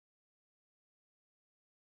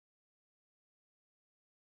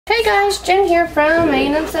Hey guys, Jen here from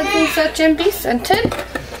Suds-N-Such and Be Scented.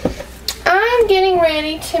 I'm getting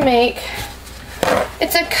ready to make,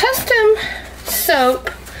 it's a custom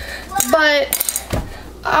soap, but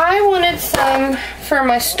I wanted some for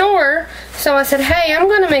my store, so I said, hey, I'm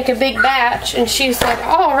going to make a big batch, and she said,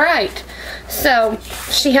 alright. So,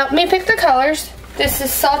 she helped me pick the colors. This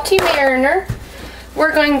is Salty Mariner.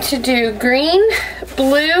 We're going to do green,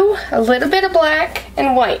 blue, a little bit of black,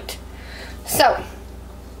 and white. So,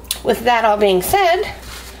 with that all being said,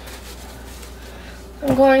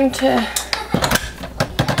 I'm going to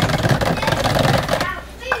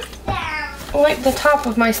wipe the top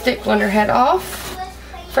of my stick blender head off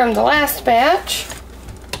from the last batch.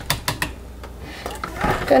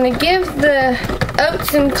 Going to give the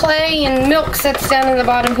oats and clay and milk that's down in the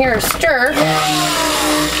bottom here a stir.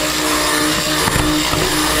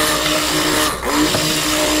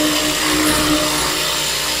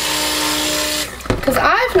 Because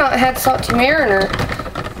I've not had Salty Mariner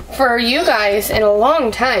for you guys in a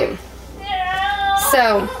long time.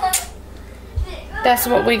 So, that's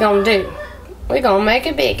what we're going to do. We're going to make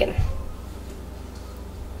a big one.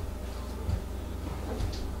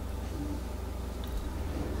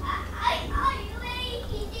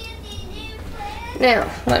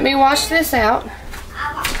 Now, let me wash this out.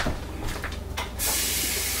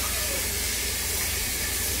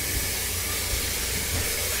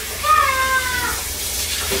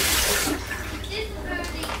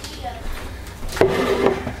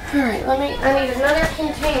 Alright, I need another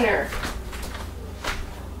container.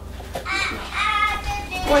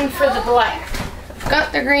 One for the black. I've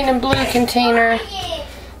got the green and blue container.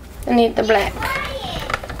 I need the black.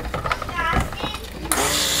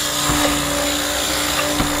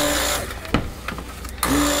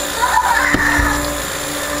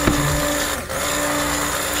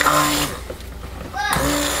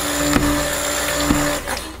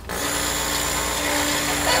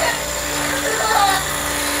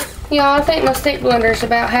 Y'all, I think my stick blender's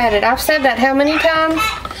about had it. I've said that how many times?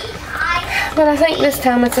 But I think this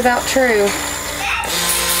time it's about true.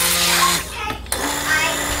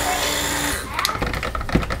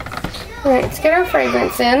 Alright, let's get our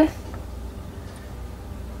fragrance in.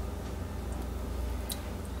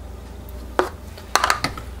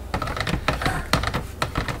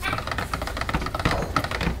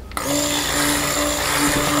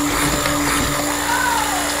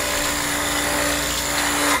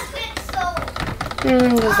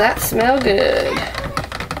 Does that smell good?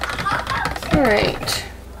 Alright.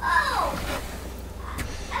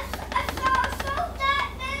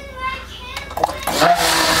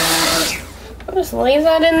 I'll just leave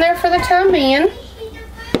that in there for the time being.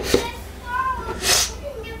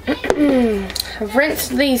 I've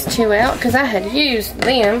rinsed these two out because I had used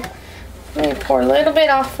them. Let me pour a little bit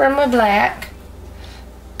off from my black.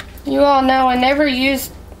 You all know I never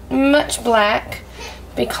used much black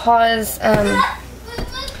because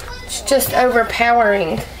it's just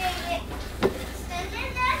overpowering.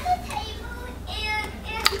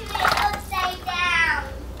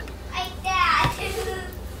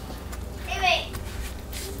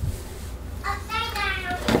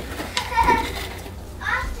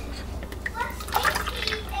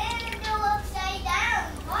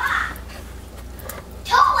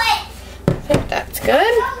 I think that's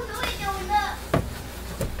good.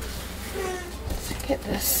 Let's get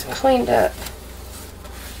this cleaned up.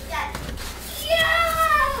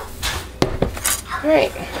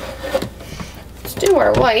 Alright, let's do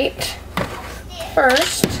our white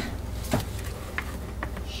first.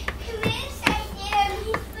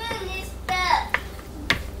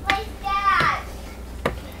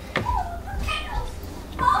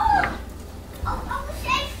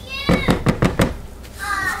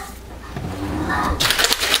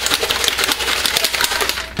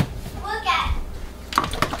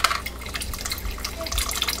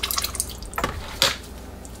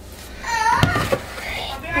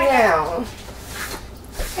 Now,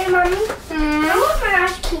 hey mommy, I want my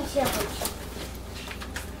ice cream sandwich.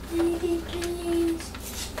 Please.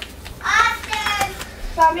 Austin!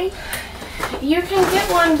 Mommy? You can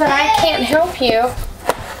get one, but I can't help you.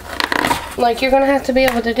 Like, you're going to have to be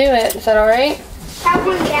able to do it. Is that alright? Have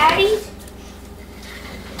one Daddy's?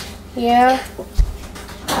 Yeah.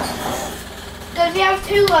 Does he have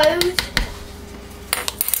 2 loaves?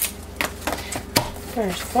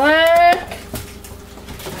 There's black.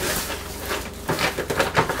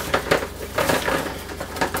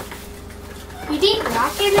 You need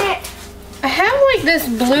black in it? I have like this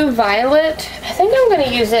blue violet. I think I'm going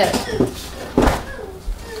to use it.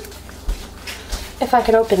 If I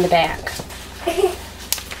can open the back.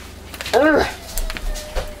 Ugh.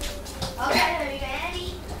 Okay, are you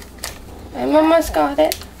ready? Mama's got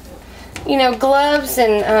it. You know, gloves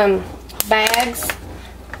and bags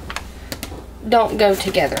don't go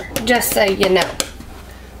together, just so you know.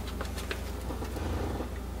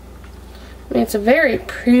 I mean, it's a very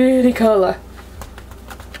pretty color.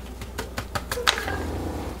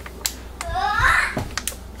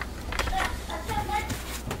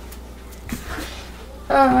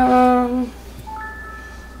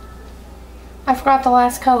 I forgot the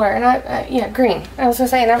last color, and yeah, green. I was gonna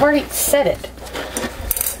say, and I've already said it.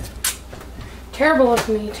 Terrible of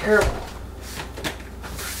me, terrible.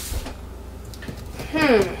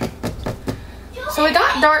 So we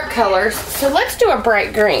got dark colors, so let's do a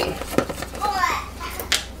bright green.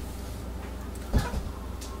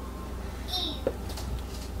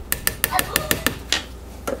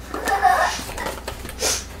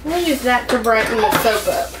 We'll use that to brighten the soap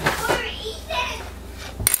up.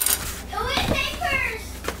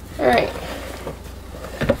 Alright.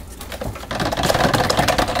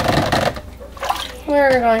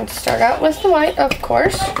 We're going to start out with the white, of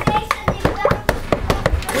course.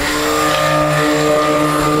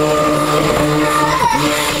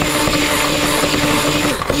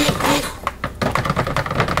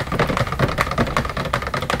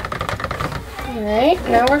 Alright,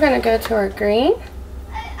 now we're going to go to our green.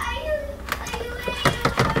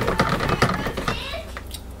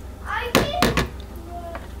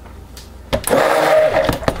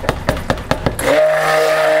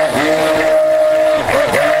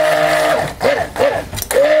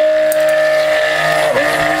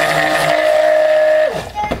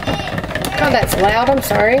 That's loud, I'm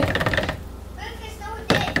sorry.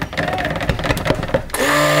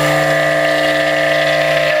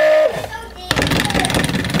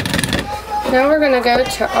 Now we're going to go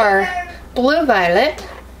to our blue violet.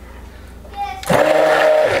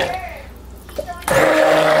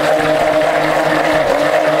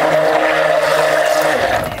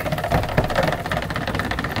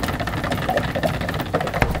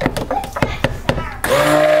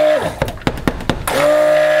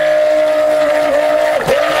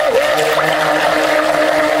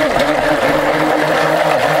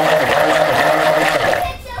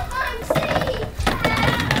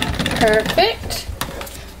 Perfect.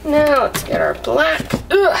 Now let's get our black.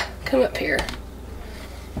 Ugh, come up here.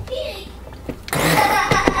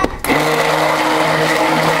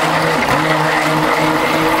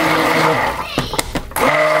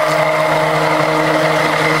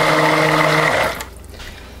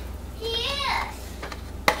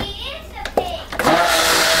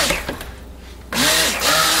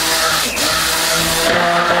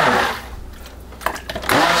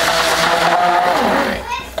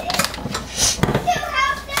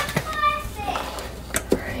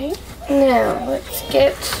 Now, let's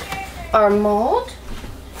get our mold.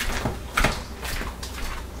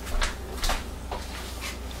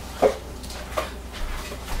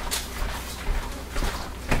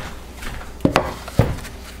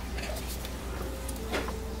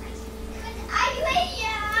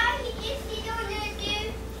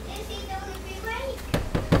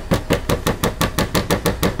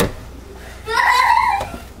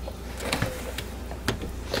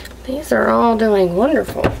 These are all doing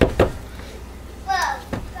wonderful.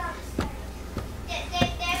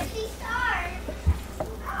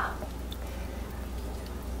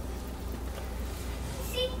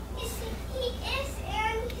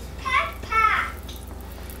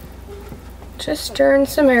 Just stirring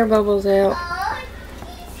some air bubbles out.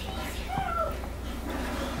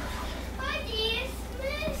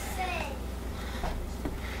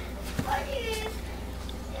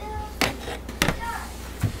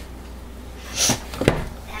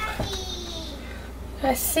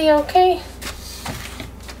 I see, okay?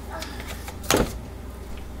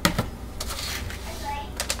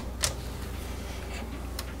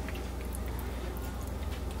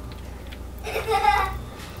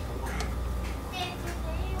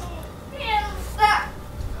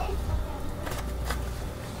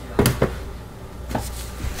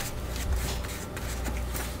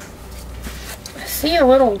 I see a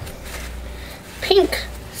little pink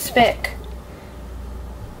speck.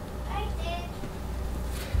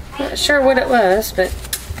 Not sure what it was, but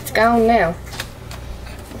it's gone now.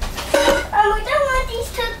 We don't want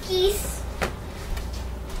these cookies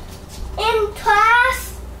in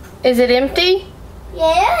class. Is it empty?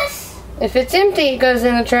 Yes. If it's empty, it goes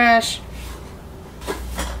in the trash.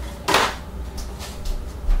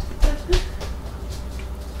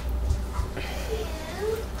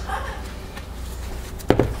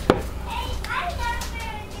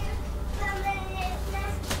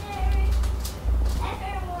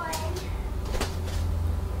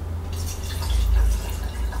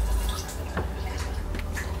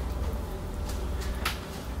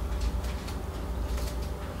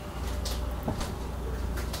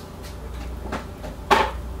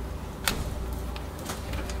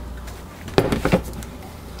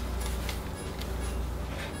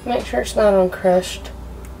 Make sure it's not uncrushed.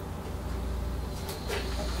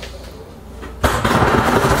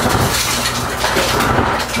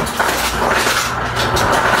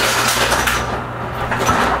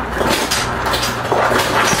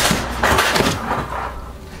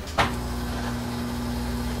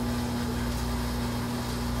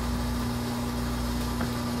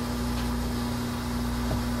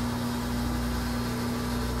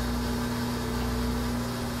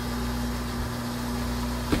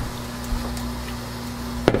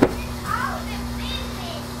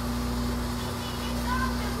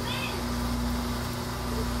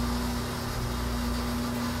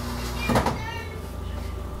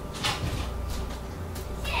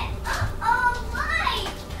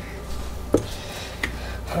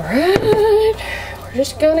 Alright, we're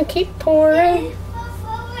just gonna keep pouring.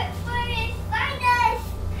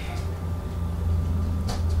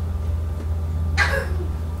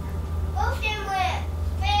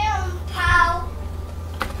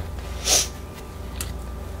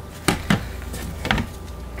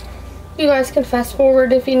 You guys can fast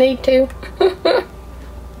forward if you need to.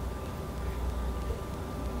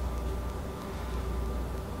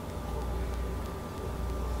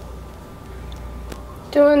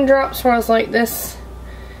 Doing drop swirls like this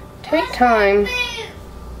take time.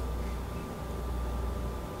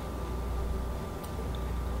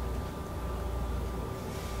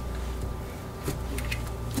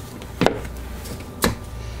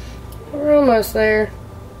 We're almost there.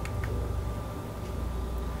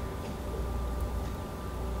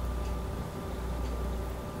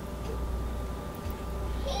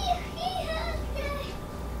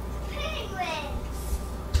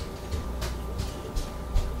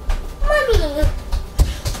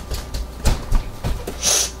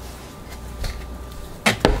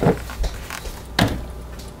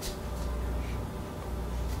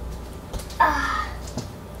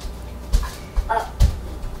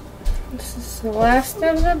 This is the last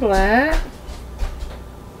of the black.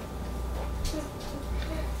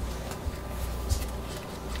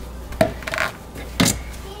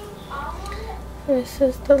 This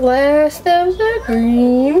is the last of the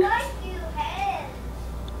green.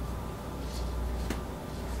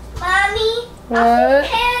 Mommy, What?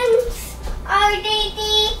 hands are they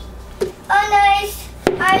a nice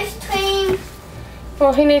ice cream?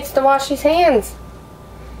 Well, he needs to wash his hands.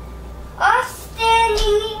 Austin,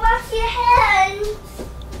 you need to wash your hands.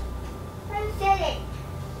 I said it.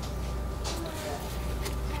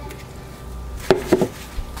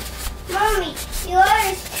 Mommy, yours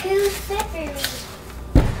is too slippery.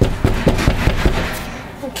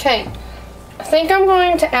 Okay, I think I'm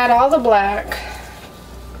going to add all the black.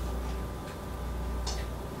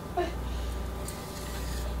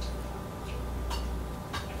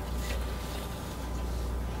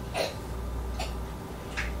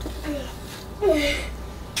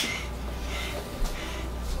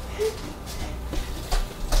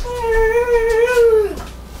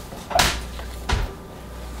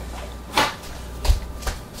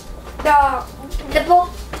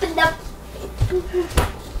 The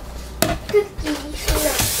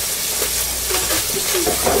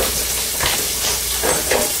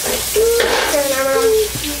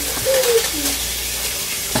cookies.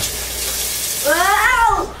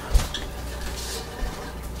 Wow!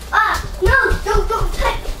 Ah, no, don't touch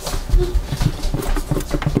it.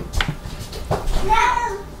 No,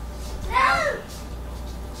 no.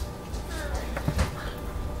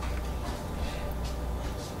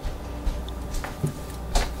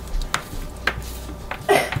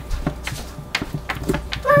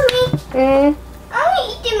 Hmm?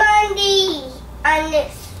 I'll eat them on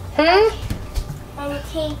this. Hmm? On the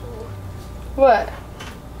table. What?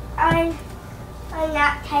 On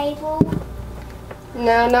that table.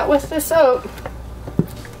 No, not with the soap.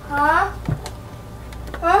 Huh?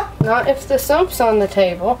 Huh? Not if the soap's on the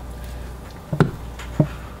table.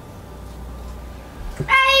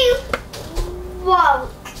 I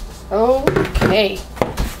won't. Okay.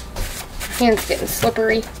 Hand's getting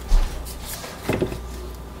slippery.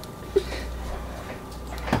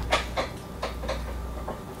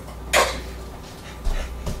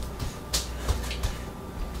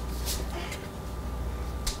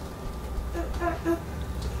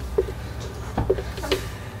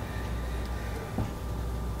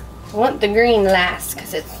 I want the green last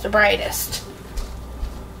because it's the brightest.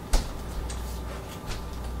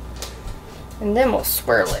 And then we'll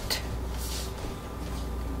swirl it.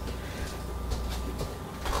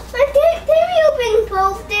 Can we open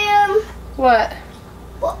both them? What?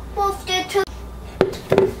 Both the two.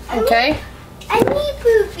 Okay. I need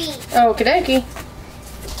poopy. Okie dokie.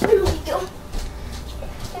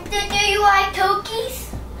 Do you like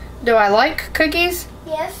cookies? Do I like cookies?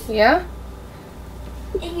 Yes. Yeah?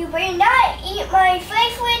 And you better not eat my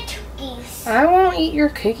favorite cookies. I won't eat your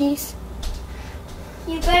cookies.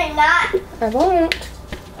 You better not. I won't.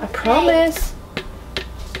 I promise.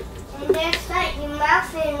 And that's not your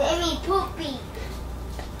mouth and any poopy.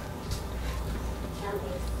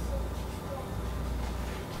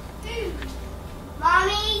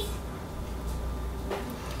 Mommies?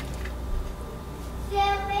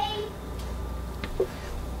 Silly?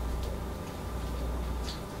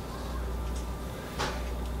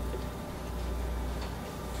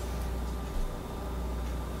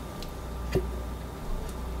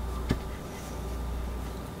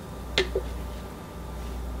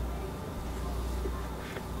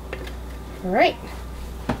 All right.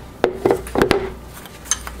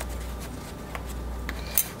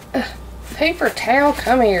 Paper towel,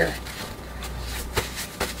 come here.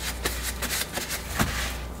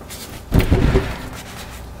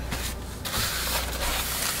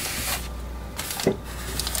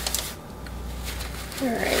 All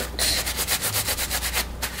right.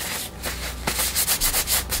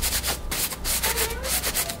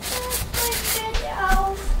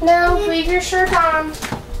 No, leave your shirt on.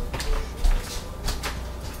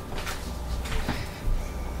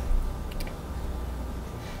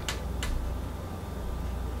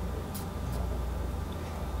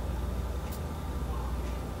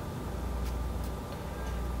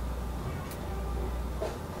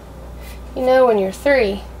 You know, when you're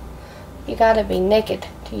 3, you gotta be naked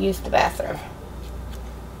to use the bathroom.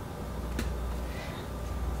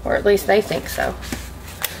 Or at least they think so.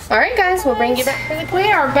 Alright guys, we'll bring you back to the...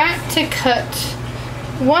 We are back to cut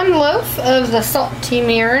 1 loaf of the salty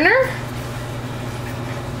mariner.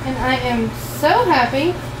 And I am so happy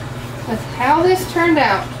with how this turned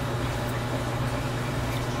out.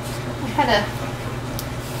 I had a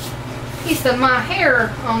piece of my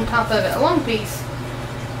hair on top of it, a long piece.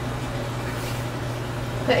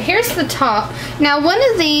 But here's the top. Now one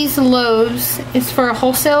of these loaves is for a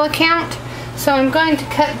wholesale account, so I'm going to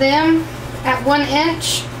cut them at 1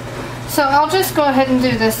 inch. So I'll just go ahead and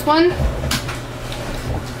do this one.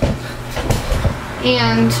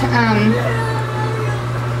 And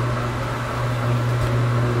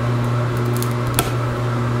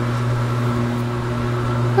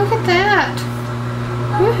look at that.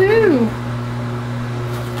 Woohoo.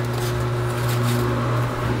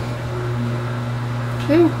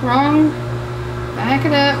 Ooh, wrong. Back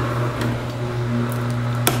it up.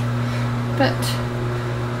 But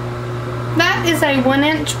that is a 1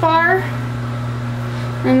 inch bar.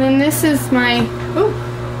 And then this is my, ooh,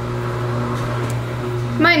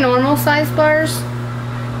 my normal size bars.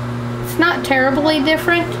 It's not terribly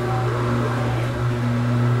different.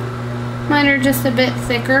 Mine are just a bit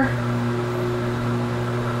thicker.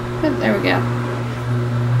 But there we go.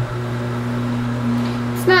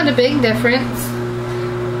 It's not a big difference,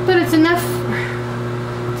 but it's enough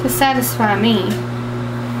to satisfy me.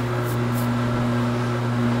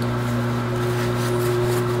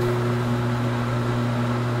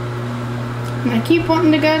 And I keep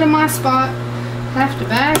wanting to go to my spot. I have to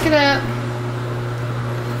back it up.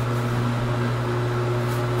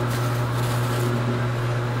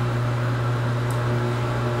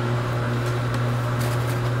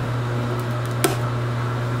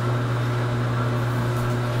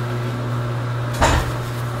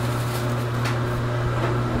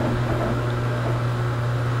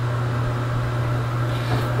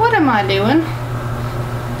 What am I doing?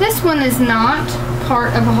 This one is not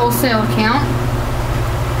part of a wholesale account.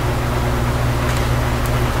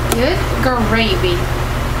 Good gravy.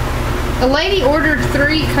 A lady ordered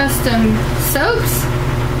 3 custom soaps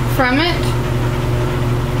from it.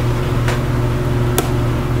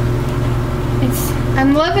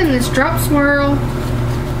 I'm loving this drop swirl.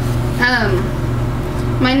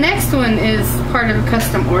 My next one is part of a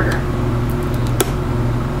custom order.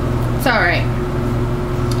 It's alright.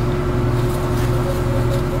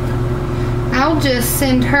 I'll just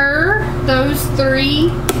send her those 3,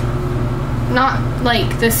 not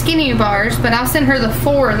like the skinny bars, but I'll send her the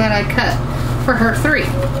 4 that I cut for her 3.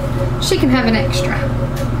 She can have an extra.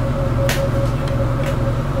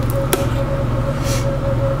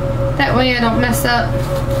 That way I don't mess up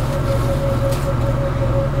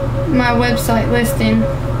my website listing.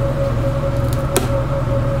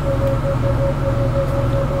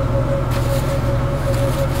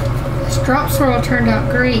 This drop swirl turned out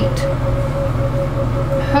great.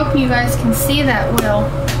 I hope you guys can see that well.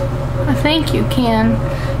 I think you can.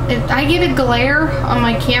 I get a glare on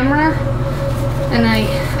my camera and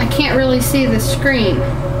I can't really see the screen.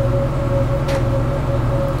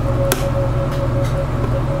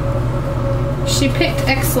 She picked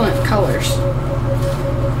excellent colors.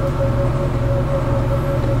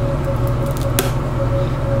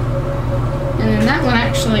 And then that one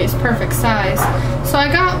actually is perfect size. So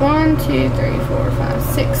I got 1, 2, 3, 4, 5,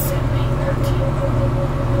 6, 7, 8, 9, 10,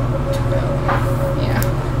 12. Yeah,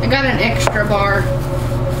 I got an extra bar.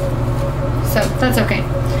 So that's okay.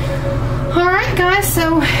 Alright guys,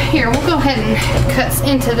 so here, we'll go ahead and cut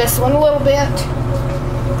into this one a little bit.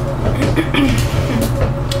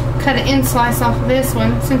 Cut an end slice off of this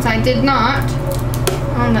one, since I did not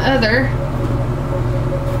on the other.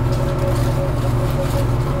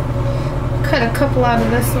 Cut a couple out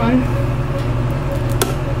of this one.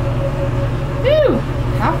 Ooh,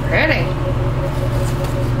 how pretty.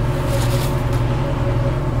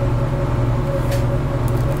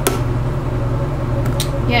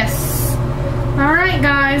 Yes. Alright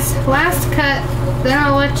guys, last cut, then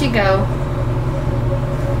I'll let you go.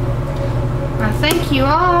 I thank you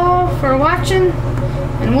all for watching,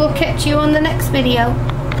 and we'll catch you on the next video.